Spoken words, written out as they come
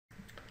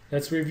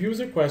Let's review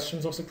the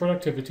questions of the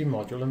productivity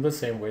module in the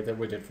same way that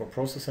we did for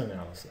process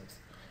analysis.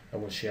 I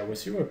will share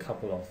with you a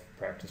couple of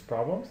practice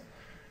problems,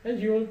 and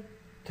you'll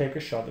take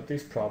a shot at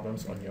these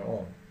problems on your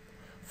own.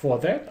 For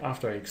that,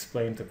 after I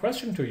explain the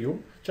question to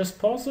you, just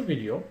pause the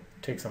video,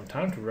 take some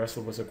time to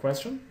wrestle with the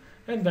question,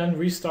 and then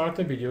restart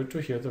the video to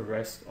hear the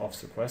rest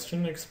of the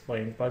question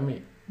explained by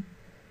me.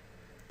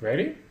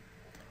 Ready?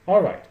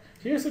 Alright,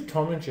 here's a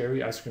Tom and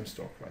Jerry ice cream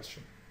store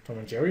question. Tom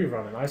and Jerry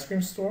run an ice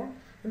cream store,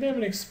 and they have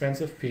an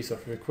expensive piece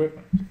of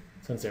equipment.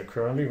 Since they're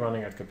currently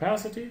running at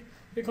capacity,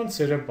 they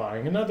consider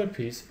buying another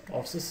piece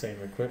of the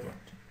same equipment.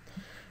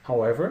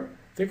 However,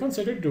 they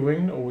consider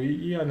doing an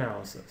OEE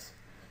analysis.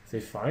 They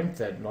find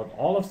that not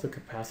all of the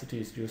capacity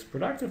is used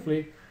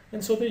productively,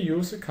 and so they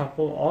use a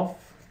couple of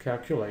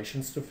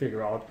calculations to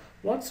figure out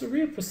what's the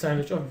real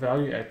percentage of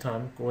value add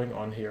time going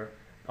on here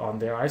on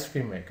their ice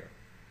cream maker.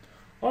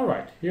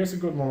 Alright, here's a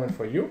good moment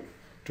for you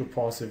to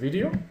pause the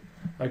video.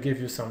 I'll give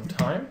you some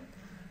time,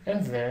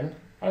 and then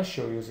I'll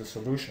show you the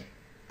solution.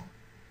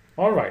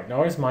 Alright,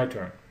 now it's my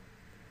turn.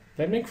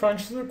 Let me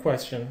crunch the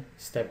question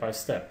step by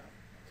step.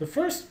 The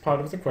first part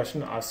of the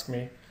question asks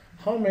me,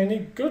 how many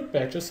good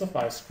batches of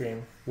ice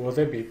cream will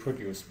there be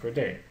produced per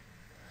day?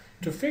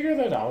 To figure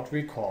that out,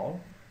 recall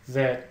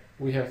that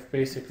we have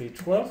basically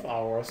 12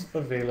 hours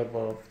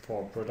available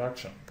for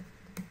production.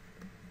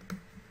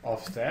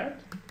 Of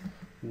that,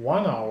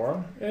 1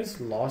 hour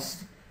is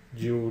lost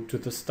due to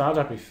the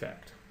startup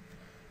effect.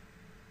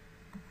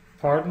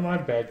 Pardon my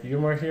bad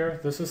humor here,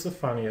 this is the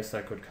funniest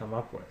I could come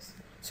up with.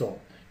 So,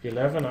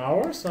 11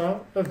 hours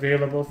are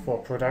available for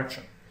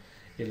production.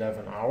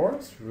 11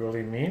 hours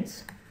really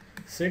means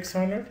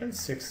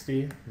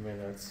 660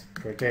 minutes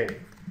per day.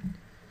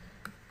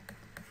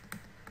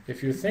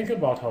 If you think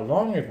about how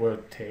long it will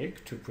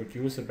take to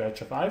produce a batch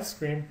of ice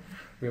cream,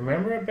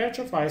 remember a batch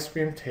of ice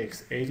cream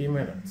takes 80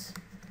 minutes.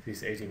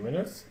 These 80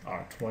 minutes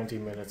are 20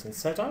 minutes in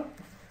setup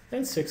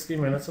and 60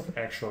 minutes of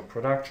actual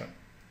production.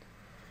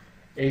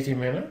 80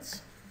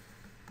 minutes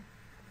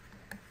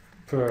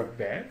per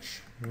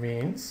batch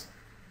means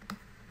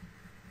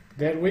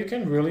that we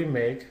can really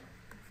make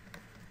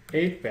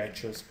 8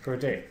 batches per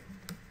day.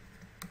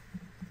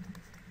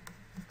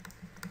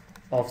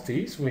 Of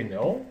these, we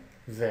know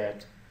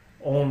that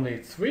only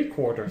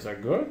 3/4 are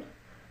good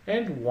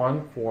and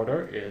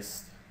 1/4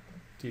 is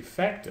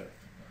defective.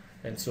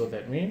 And so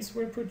that means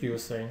we're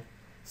producing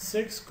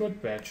 6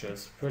 good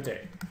batches per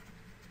day.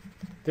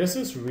 This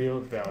is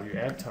real value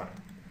add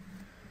time.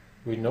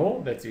 We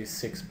know that these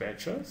 6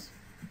 batches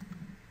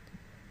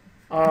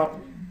are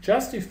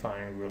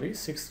justifying really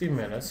 60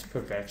 minutes per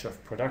batch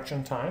of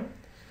production time,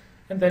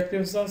 and that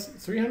gives us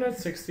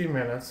 360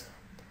 minutes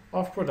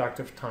of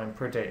productive time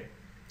per day.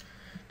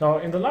 Now,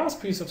 in the last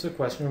piece of the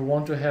question, we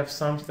want to have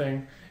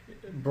something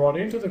brought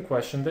into the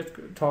question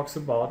that talks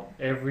about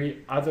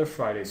every other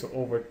Friday. So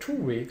over 2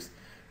 weeks,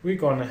 we're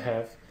going to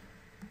have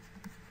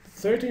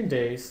 13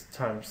 days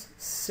times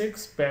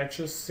 6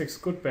 batches, 6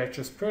 good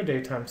batches per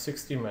day times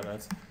 60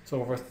 minutes.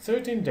 So over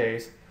 13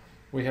 days,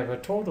 we have a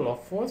total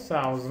of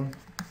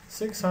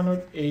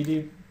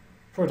 4,680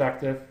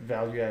 productive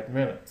value add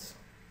minutes.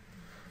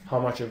 How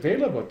much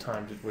available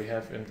time did we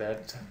have in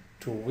that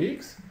 2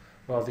 weeks?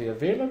 Well, the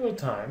available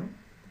time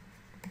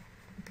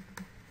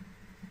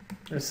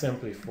is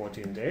simply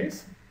 14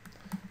 days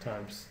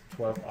times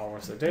 12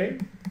 hours a day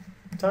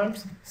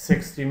times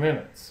 60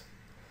 minutes.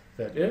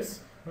 That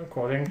is,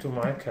 according to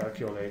my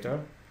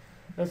calculator,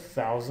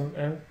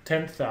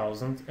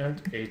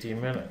 10,080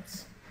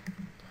 minutes.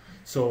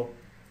 So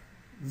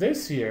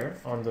this here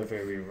on the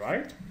very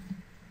right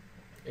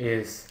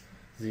is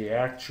the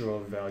actual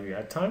value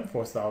add time,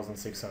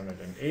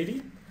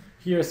 4,680.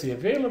 Here's the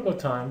available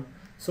time,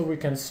 so we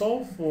can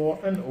solve for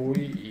an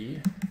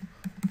OEE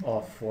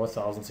of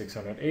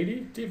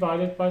 4,680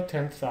 divided by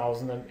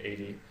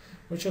 10,080,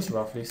 which is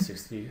roughly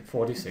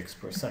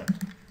 46%.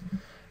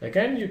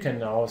 Again, you can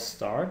now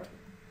start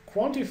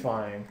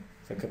quantifying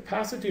the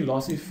capacity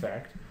loss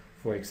effect,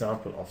 for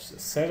example, of the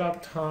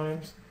setup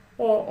times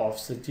or of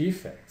the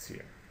defects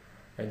here.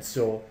 And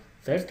so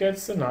that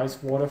gets a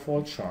nice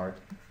waterfall chart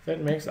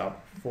that makes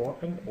up for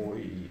an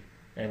OEE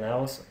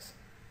analysis.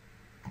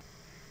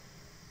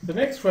 The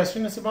next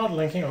question is about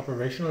linking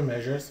operational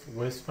measures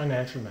with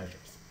financial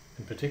measures.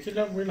 In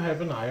particular, we'll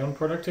have an eye on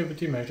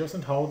productivity measures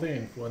and how they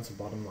influence the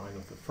bottom line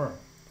of the firm.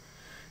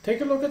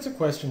 Take a look at the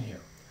question here.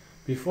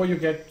 Before you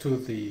get to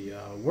the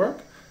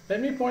work,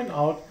 let me point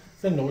out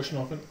the notion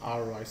of an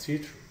ROIC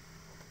tree.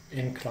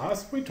 In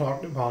class, we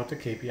talked about the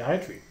KPI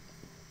tree.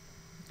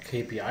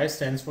 KPI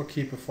stands for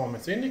Key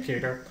Performance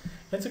Indicator,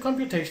 and the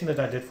computation that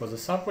I did for the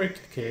subway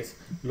case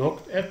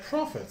looked at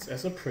profits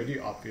as a pretty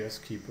obvious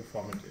key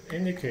performance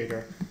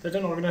indicator that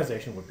an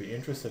organization would be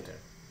interested in.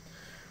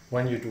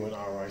 When you do an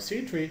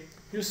ROIC tree,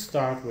 you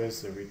start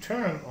with the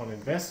return on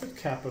invested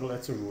capital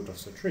at the root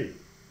of the tree.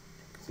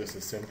 This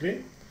is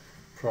simply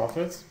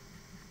profits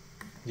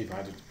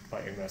divided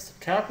by invested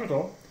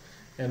capital,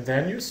 and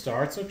then you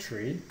start the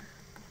tree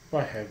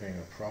by having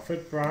a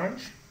profit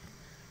branch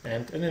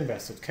and an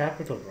invested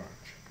capital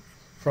branch.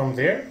 From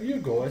there, you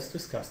go as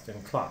discussed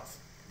in class.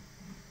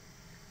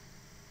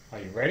 Are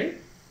you ready?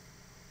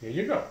 Here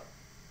you go.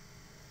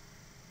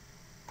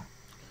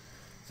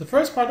 The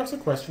first part of the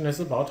question is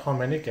about how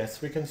many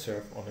guests we can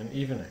serve on an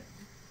evening.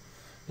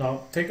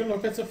 Now take a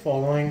look at the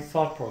following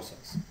thought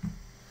process.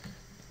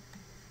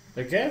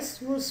 The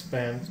guest will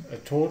spend a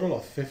total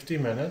of 50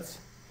 minutes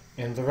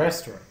in the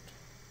restaurant.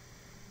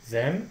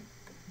 Then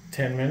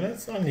 10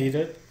 minutes are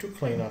needed to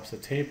clean up the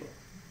table.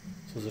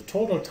 So the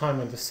total time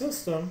in the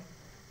system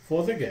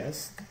for the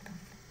guest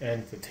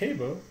and the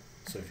table,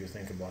 so if you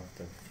think about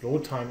the flow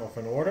time of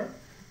an order,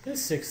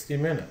 is 60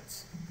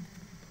 minutes.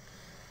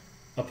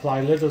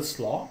 Apply Little's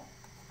law,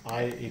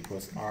 I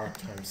equals R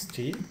times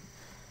T,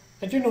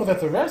 and you know that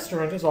the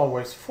restaurant is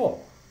always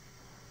full.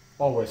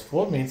 Always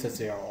full means that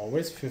there are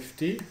always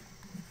 50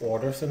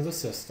 orders in the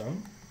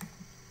system,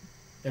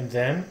 and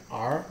then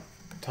R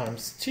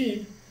times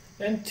T,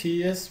 and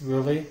T is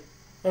really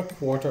a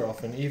quarter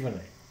of an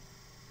evening.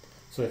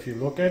 So if you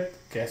look at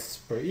guests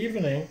per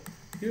evening,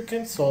 you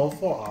can solve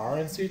for R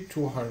and see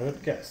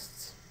 200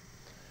 guests.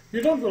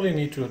 You don't really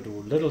need to do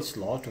Little's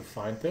law to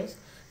find this.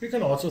 You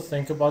can also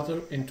think about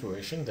the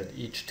intuition that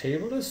each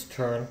table is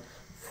turned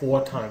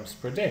 4 times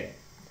per day.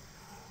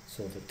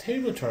 So the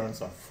table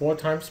turns are 4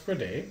 times per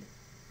day.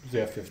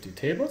 There are 50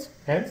 tables,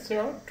 hence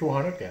there are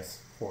 200 guests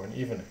for an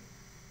evening.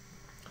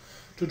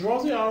 To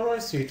draw the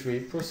ROIC tree,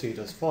 proceed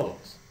as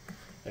follows.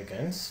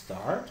 Again,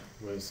 start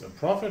with a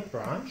profit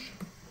branch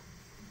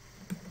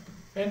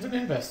and an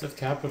invested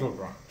capital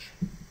branch.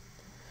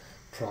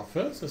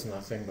 Profits is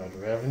nothing but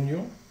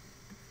revenue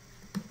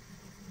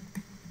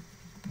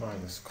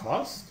minus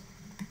cost,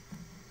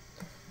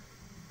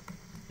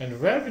 and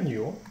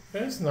revenue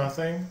is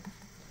nothing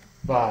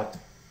but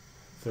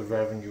the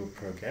revenue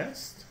per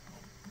guest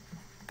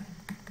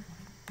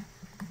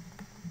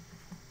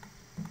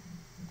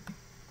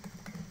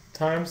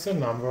times the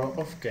number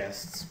of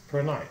guests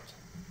per night.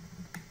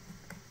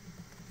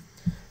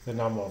 The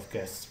number of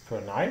guests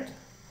per night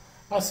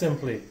are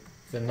simply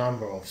the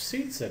number of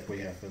seats that we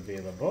have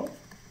available,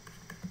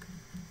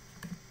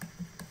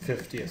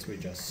 50 as we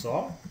just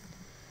saw,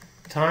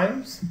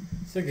 times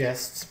the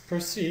guests per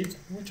seat,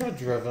 which are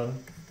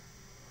driven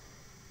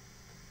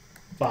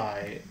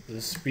by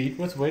the speed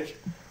with which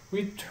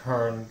we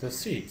turn the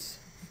seats.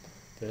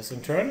 This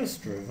in turn is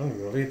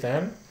driven really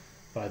then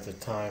by the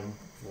time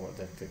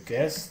that the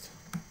guest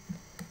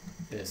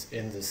is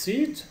in the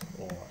seat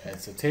or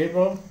at the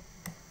table,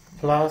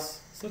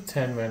 plus the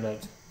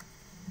 10-minute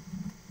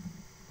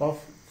of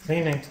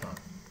cleaning time.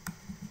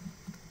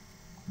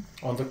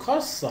 On the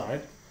cost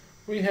side,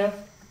 we have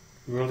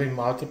really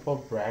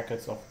multiple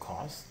brackets of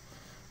cost.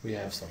 We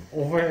have some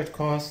overhead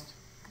cost,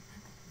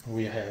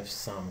 we have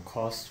some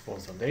cost for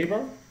the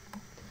labor,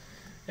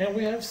 and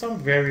we have some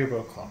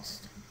variable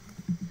cost.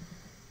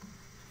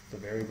 The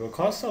variable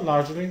costs are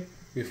largely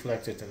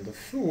reflected in the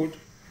food,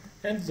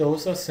 and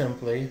those are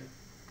simply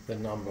the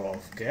number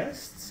of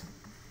guests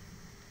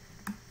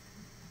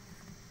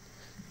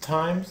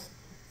times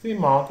the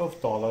amount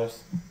of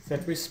dollars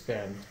that we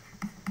spend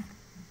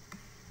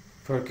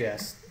per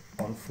guest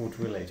on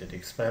food-related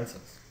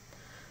expenses.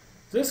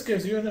 This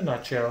gives you in a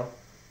nutshell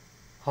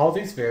how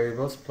these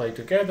variables play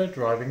together,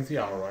 driving the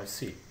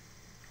ROIC.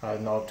 I'll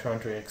now turn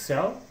to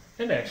Excel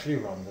and actually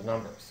run the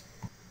numbers.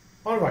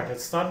 Alright,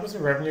 let's start with the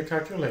revenue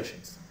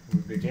calculations. We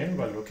begin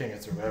by looking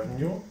at the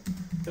revenue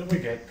that we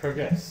get per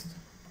guest,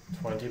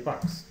 20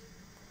 bucks.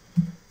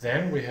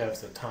 Then we have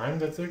the time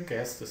that the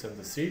guest is in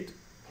the seat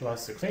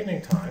plus the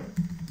cleaning time,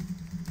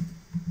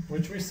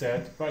 which we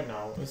said right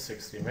now is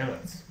 60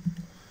 minutes.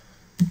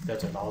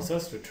 That allows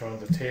us to turn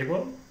the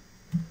table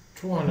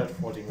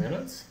 240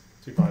 minutes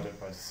divided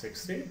by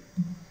 60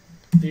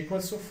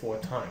 equals to 4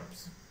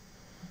 times.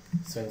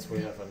 Since we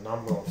have a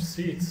number of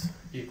seats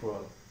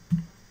equal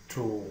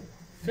to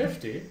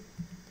 50,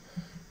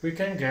 we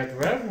can get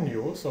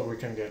revenue, so we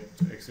can get,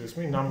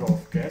 number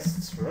of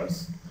guests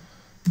first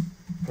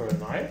per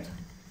night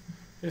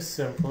is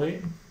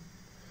simply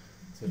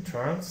the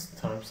turns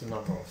times the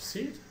number of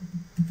seats,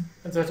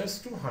 and that is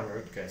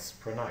 200 guests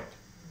per night.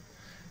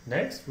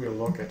 Next, we'll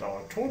look at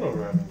our total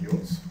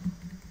revenues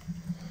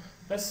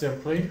as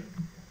simply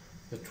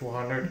the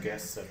 200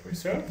 guests that we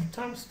serve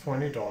times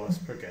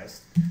 $20 per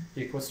guest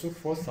equals to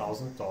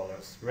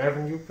 $4,000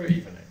 revenue per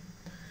evening.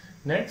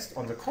 Next,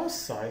 on the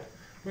cost side,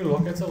 we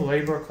look at the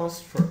labor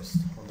cost first.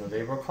 On the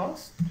labor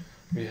cost,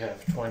 we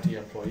have 20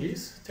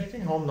 employees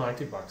taking home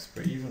 90 bucks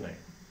per evening.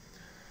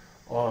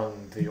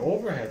 On the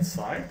overhead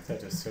side,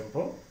 that is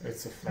simple,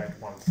 it's a flat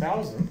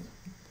 1,000.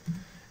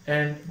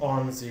 And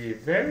on the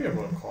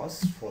variable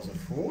cost for the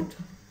food,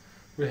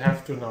 we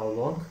have to now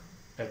look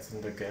at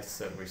the guests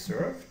that we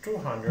serve,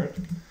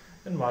 200,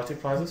 and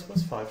multiply this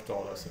with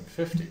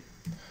 $5.50.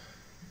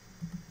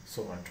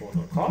 So my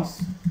total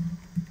cost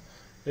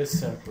is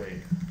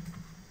simply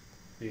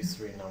these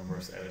three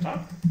numbers added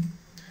up.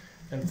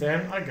 And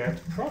then I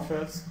get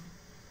profits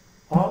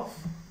of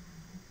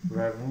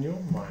revenue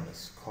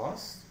minus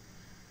cost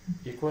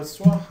equals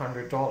to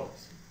 $100.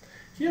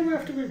 Here we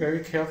have to be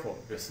very careful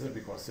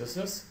because this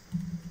is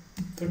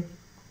the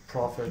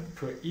profit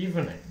per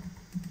evening.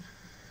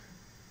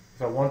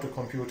 if I want to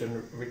compute a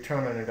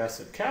return on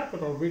invested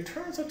capital,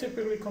 returns are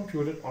typically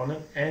computed on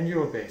an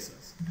annual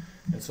basis.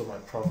 And so my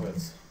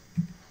profits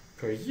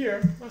per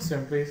year are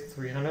simply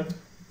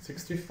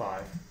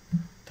 365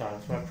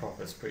 times my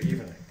profits per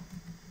evening.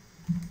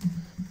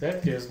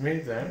 That gives me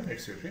then,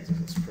 this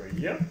is per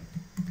year,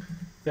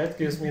 that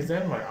gives me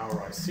then my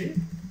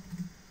ROIC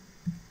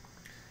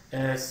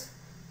as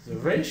the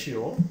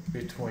ratio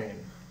between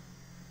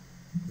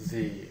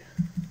the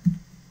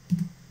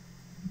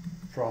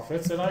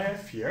profits that I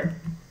have here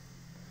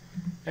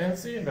and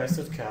the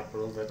invested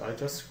capital that I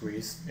just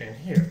squeezed in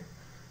here.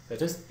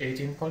 That is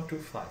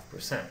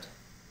 18.25%.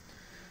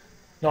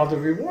 Now the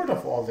reward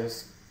of all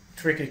this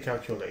tricky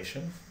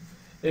calculation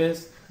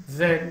is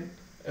that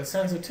a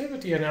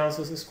sensitivity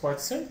analysis is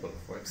quite simple.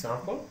 For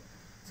example,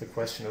 the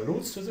question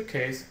alludes to the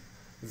case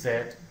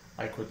that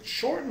I could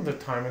shorten the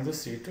time in the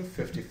seat to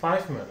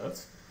 55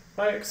 minutes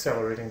by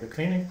accelerating the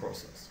cleaning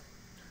process.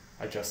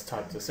 I just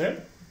type this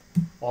in,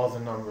 all the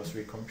numbers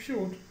we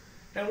compute,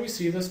 and we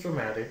see this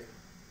dramatic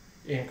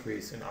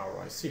increase in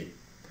ROIC.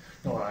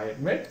 Now I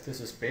admit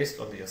this is based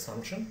on the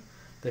assumption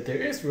that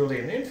there is really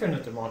an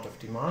infinite amount of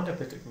demand and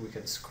that we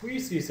can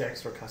squeeze these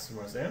extra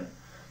customers in,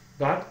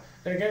 but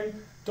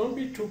again, don't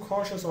be too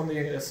cautious on the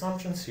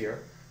assumptions here,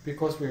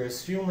 because we're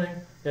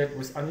assuming that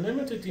with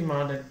unlimited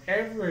demand at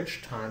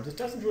average time, this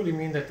doesn't really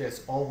mean that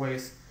there's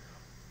always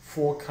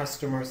 4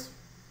 customers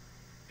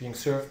being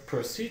served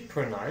per seat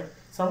per night.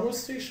 Some will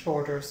stay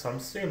shorter, some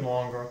stay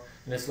longer,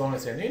 and as long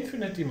as there's an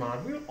infinite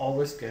demand, we'll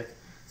always get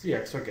the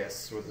extra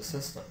guests through the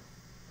system.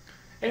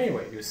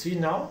 Anyway, you see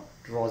now,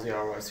 draw the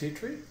ROIC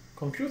tree,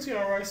 compute the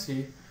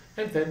ROIC,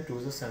 and then do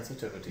the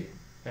sensitivity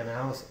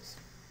analysis.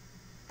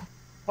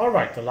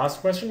 Alright, the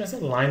last question is a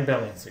line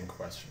balancing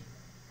question.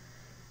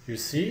 You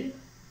see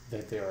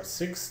that there are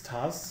 6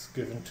 tasks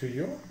given to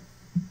you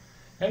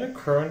and a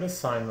current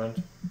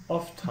assignment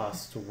of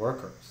tasks to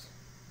workers.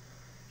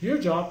 Your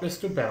job is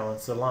to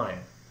balance the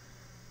line.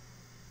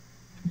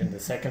 In the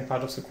second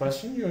part of the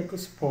question, you are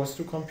supposed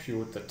to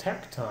compute the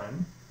takt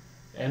time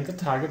and the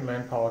target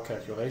manpower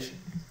calculation.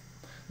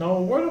 Now,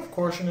 a word of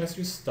caution as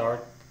you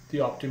start the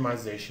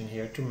optimization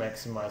here to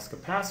maximize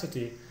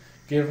capacity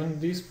given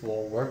these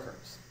 4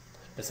 workers.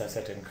 As I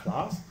said in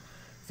class,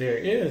 there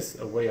is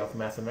a way of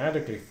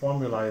mathematically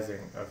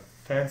formalizing a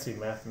fancy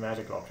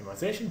mathematical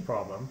optimization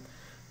problem,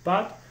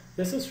 but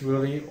this is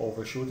really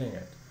overshooting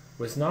it.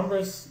 With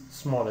numbers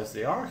small as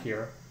they are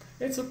here,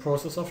 it's a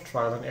process of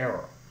trial and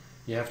error.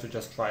 You have to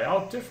just try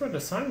out different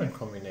assignment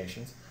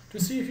combinations to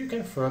see if you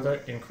can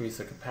further increase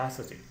the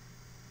capacity.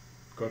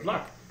 Good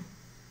luck!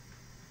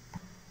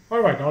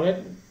 Alright, now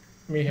let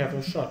me have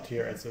a shot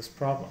here at this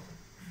problem.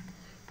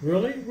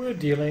 Really, we're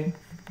dealing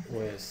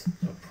with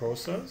a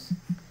process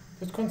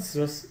that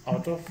consists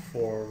out of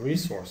 4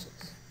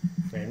 resources,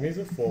 namely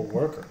the 4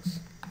 workers.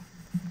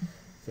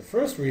 The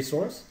first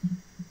resource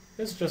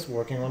is just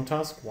working on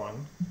task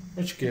 1,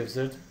 which gives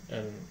it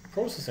a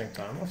processing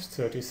time of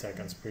 30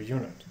 seconds per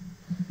unit.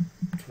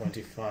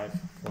 25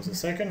 for the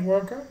second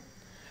worker,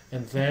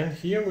 and then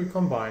here we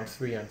combine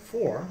 3 and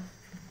 4,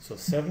 so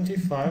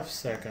 75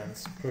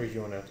 seconds per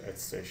unit at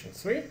station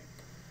 3,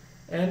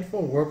 and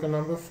for worker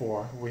number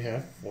 4 we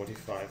have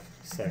 45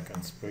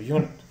 seconds per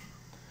unit.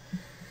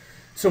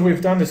 So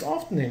we've done this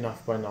often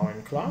enough by now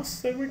in class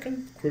that we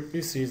can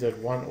quickly see that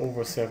 1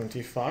 over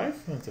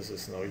 75, and this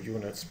is now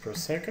units per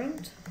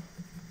second,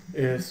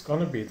 is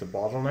going to be the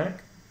bottleneck,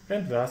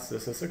 and thus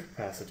this is the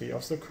capacity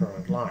of the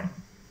current line.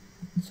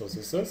 So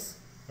this is,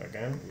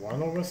 again,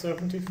 1 over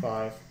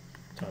 75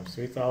 times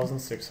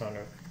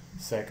 3,600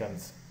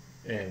 seconds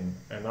in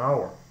an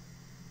hour.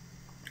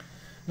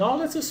 Now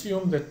let's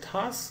assume that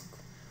tasks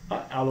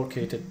are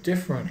allocated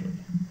differently.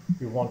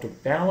 We want to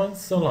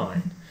balance the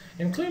line.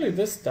 And clearly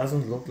this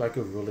doesn't look like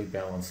a really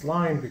balanced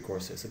line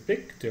because there's a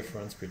big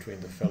difference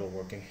between the fellow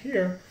working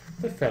here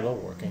and the fellow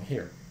working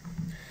here.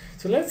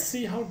 So let's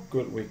see how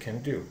good we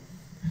can do.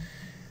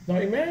 Now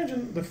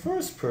imagine the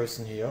first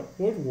person here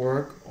would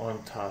work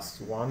on task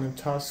 1 and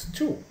task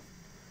 2.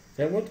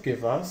 That would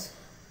give us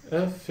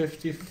a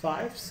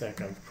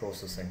 55-second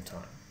processing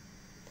time.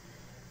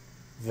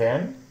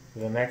 Then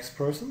the next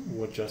person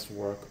would just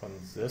work on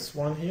this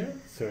one here,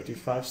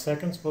 35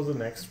 seconds for the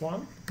next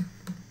one,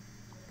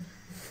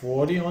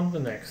 40 on the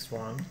next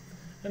one,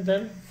 and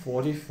then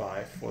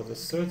 45 for the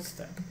third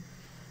step.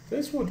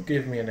 This would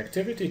give me an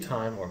activity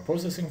time or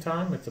processing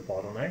time at the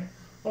bottleneck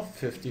of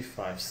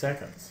 55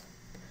 seconds.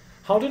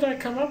 How did I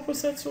come up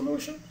with that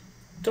solution?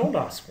 Don't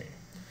ask me.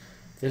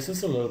 This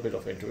is a little bit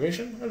of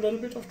intuition, a little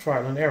bit of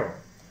trial and error.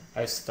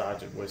 I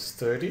started with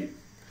 30,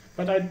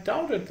 but I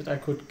doubted that I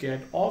could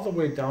get all the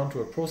way down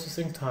to a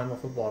processing time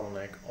of a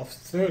bottleneck of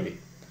 30.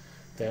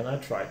 Then I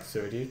tried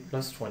 30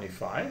 plus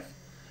 25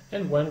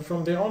 and went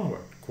from there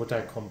onward. Could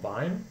I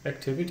combine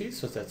activities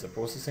so that the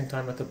processing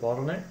time at the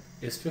bottleneck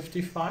is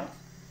 55?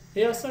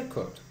 Yes, I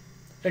could.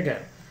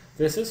 Again,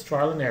 this is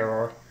trial and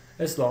error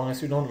as long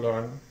as you don't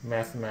learn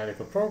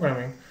mathematical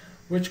programming,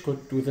 which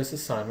could do this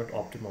assignment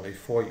optimally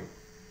for you.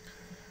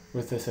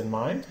 With this in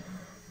mind,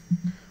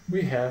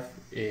 we have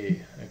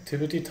a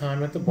activity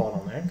time at the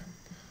bottleneck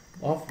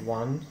of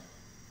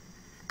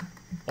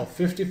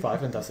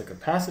 55, and thus a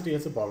capacity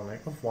at the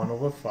bottleneck of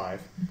 1/5,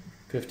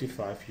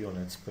 55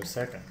 units per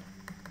second.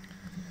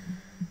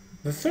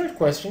 The third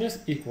question is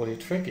equally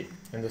tricky.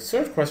 In the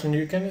third question,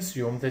 you can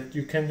assume that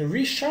you can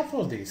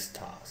reshuffle these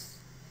tasks.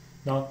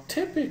 Now,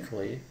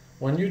 typically,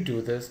 when you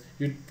do this,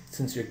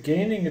 since you're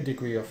gaining a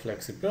degree of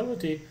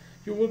flexibility,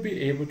 you will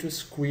be able to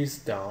squeeze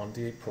down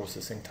the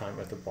processing time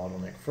at the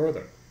bottleneck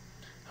further.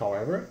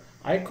 However,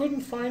 I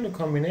couldn't find the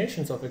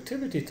combinations of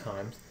activity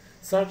times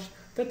such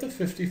that the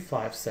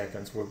 55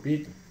 seconds were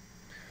beaten.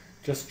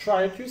 Just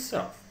try it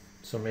yourself.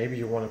 So maybe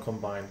you want to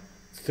combine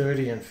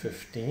 30 and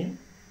 15.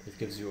 It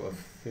gives you a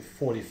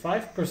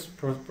 45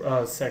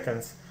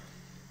 seconds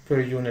per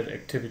unit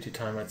activity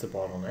time at the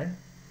bottleneck.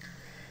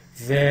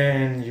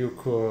 Then you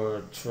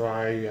could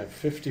try, you have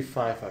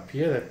 55 up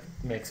here, that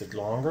makes it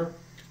longer.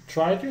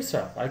 Try it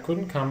yourself. I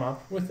couldn't come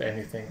up with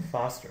anything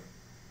faster.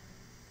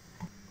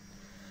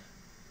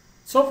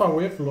 So far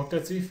we have looked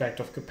at the effect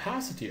of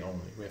capacity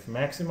only. We have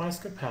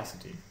maximized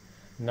capacity.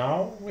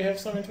 Now we have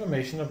some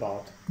information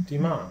about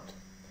demand.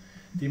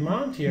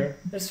 Demand here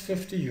is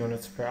 50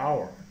 units per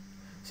hour.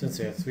 Since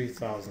there are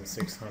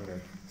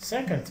 3,600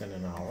 seconds in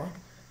an hour,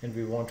 and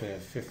we want to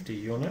have 50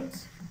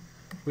 units,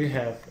 we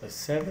have a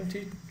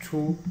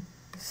 72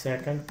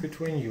 second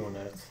between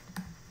units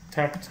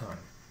takt time.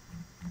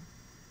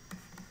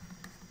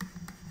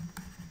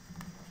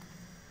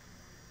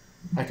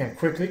 I can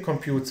quickly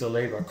compute the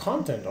labor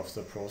content of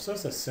the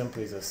process as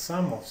simply the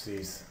sum of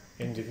these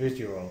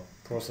individual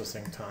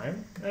processing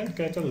time and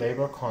get a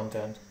labor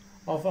content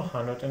of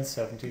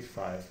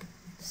 175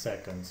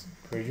 seconds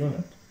per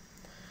unit.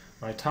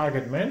 My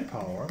target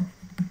manpower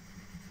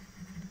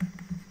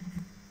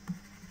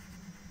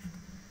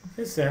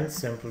is then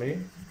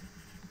simply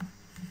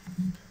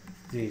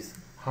these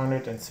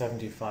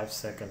 175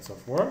 seconds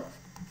of work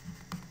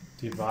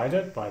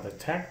divided by the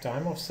takt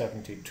time of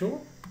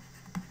 72,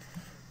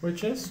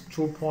 which is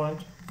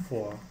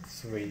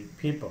 2.43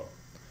 people.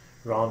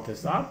 Round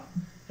this up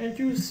and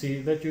you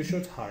see that you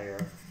should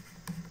hire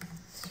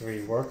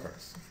 3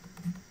 workers.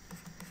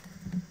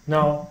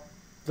 Now,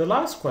 the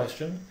last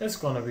question is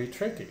going to be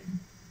tricky.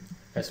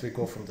 As we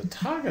go from the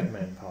target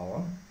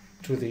manpower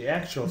to the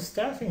actual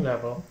staffing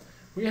level,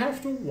 we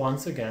have to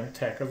once again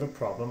tackle the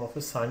problem of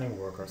assigning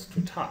workers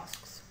to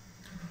tasks.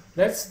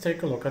 Let's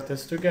take a look at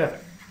this together.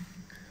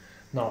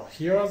 Now,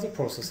 here are the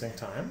processing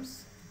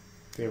times.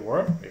 They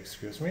were,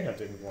 excuse me, I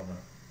didn't want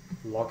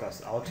to log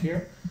us out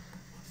here,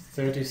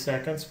 30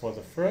 seconds for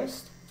the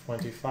first,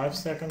 25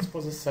 seconds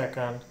for the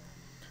second,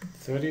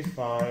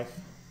 35,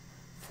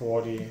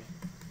 40,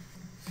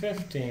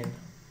 15,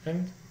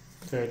 and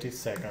 30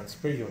 seconds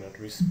per unit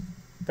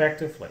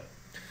respectively.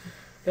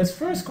 Let's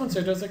first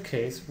consider the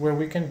case where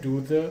we can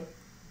do the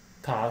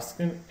task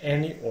in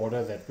any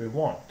order that we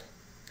want.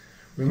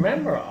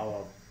 Remember,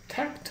 our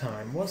takt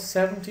time was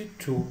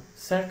 72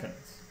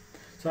 seconds.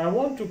 So I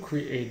want to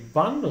create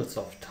bundles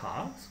of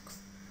tasks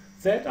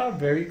that are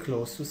very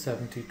close to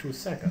 72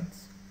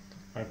 seconds.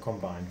 I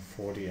combine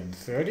 40 and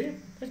 30.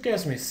 It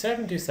gives me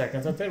 70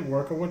 seconds, and that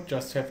worker would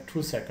just have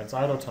 2 seconds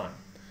idle time.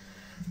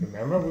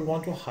 Remember, we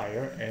want to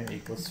hire n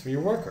equals 3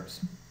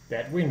 workers.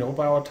 That we know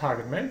by our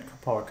target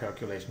manpower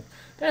calculation.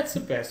 That's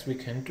the best we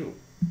can do.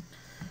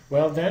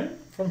 Well then,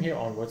 from here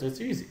onwards it's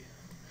easy.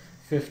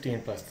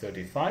 15 plus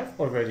 35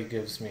 already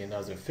gives me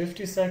another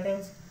 50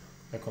 seconds.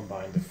 I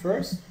combine the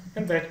first,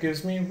 and that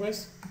gives me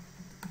with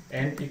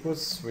n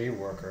equals 3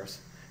 workers,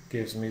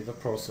 gives me the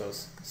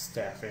process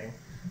staffing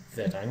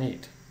that I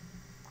need.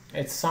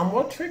 It's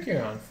somewhat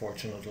trickier,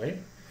 unfortunately,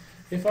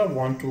 if I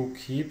want to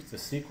keep the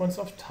sequence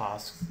of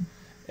tasks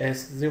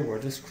as they were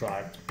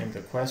described in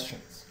the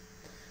questions.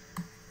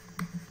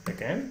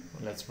 Again,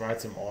 let's write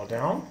them all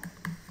down.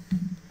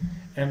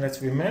 And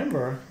let's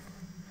remember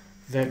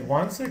that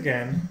once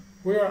again,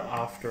 we are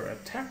after a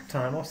takt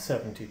time of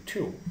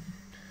 72.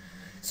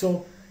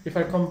 So if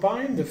I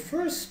combine the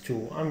first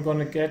two, I'm going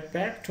to get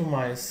back to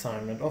my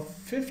assignment of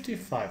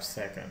 55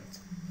 seconds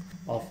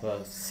of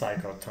a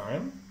cycle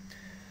time,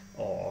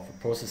 or of a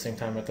processing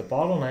time at the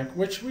bottleneck,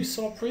 which we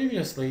saw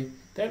previously.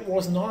 That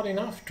was not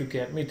enough to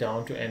get me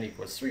down to n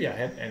equals 3. I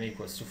had n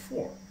equals to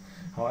 4.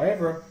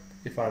 However,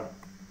 if I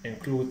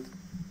include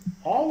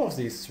all of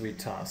these 3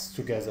 tasks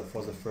together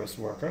for the first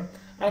worker,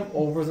 I'm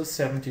over the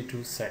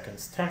 72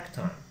 seconds takt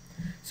time.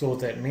 So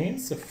that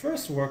means the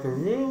first worker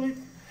really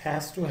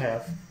has to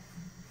have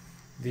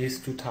these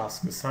 2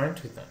 tasks assigned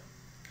to them.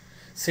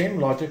 Same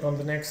logic on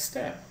the next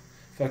step.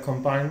 If I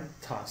combine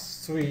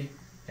tasks 3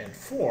 and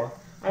 4,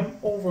 I'm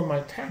over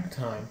my takt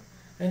time,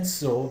 and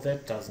so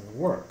that doesn't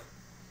work.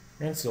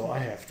 And so I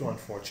have to,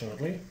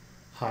 unfortunately,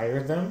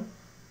 hire them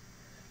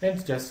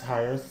and just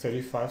hire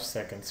 35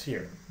 seconds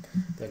here.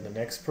 Then the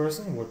next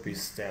person would be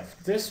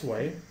staffed this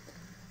way,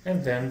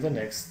 and then the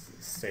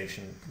next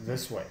station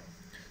this way.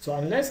 So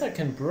unless I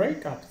can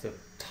break up the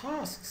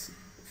tasks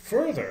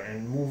further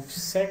and move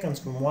seconds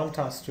from one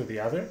task to the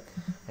other,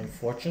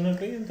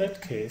 unfortunately in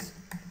that case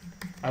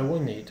I will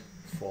need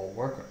 4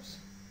 workers.